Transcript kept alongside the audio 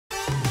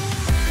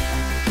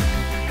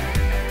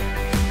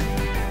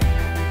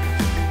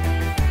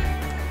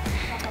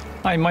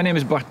Hi, my name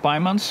is Bart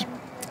Paijmans.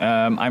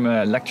 I'm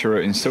a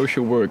lecturer in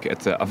social work at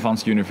the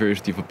AVANS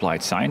University of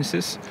Applied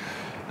Sciences.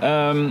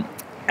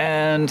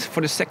 And for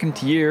the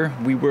second year,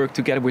 we work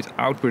together with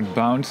Outward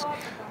Bound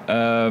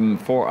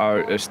for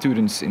our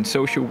students in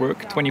social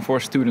work,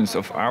 24 students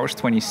of ours,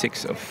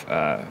 26 of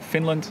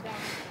Finland.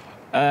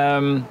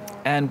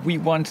 And we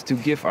want to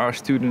give our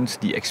students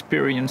the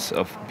experience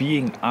of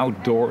being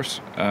outdoors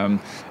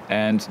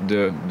and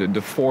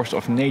the force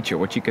of nature,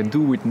 what you can do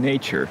with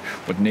nature,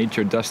 what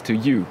nature does to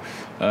you.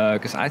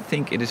 Because I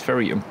think it is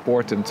very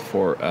important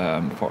for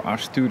our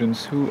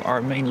students who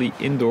are mainly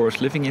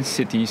indoors, living in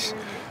cities,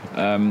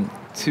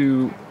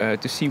 to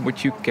see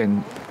what you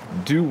can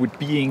do with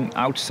being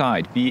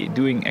outside,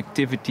 doing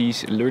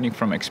activities, learning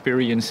from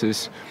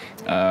experiences,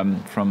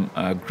 from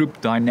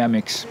group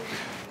dynamics.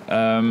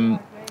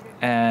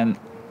 And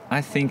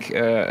I think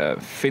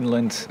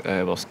Finland,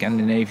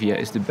 Scandinavia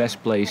is the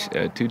best place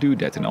to do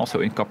that, and also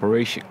in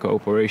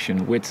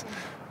cooperation with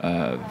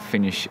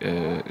Finnish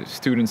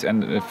students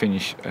and the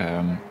Finnish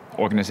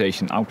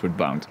organization Outward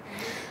Bound.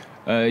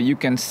 You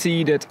can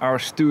see that our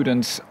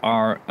students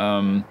are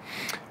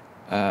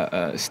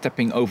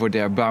stepping over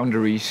their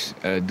boundaries,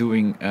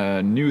 doing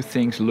new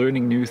things,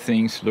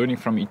 learning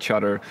from each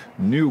other.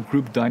 New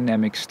group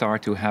dynamics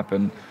start to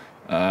happen.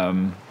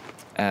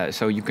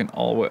 So you can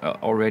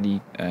already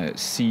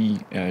see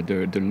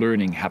the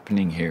learning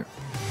happening here.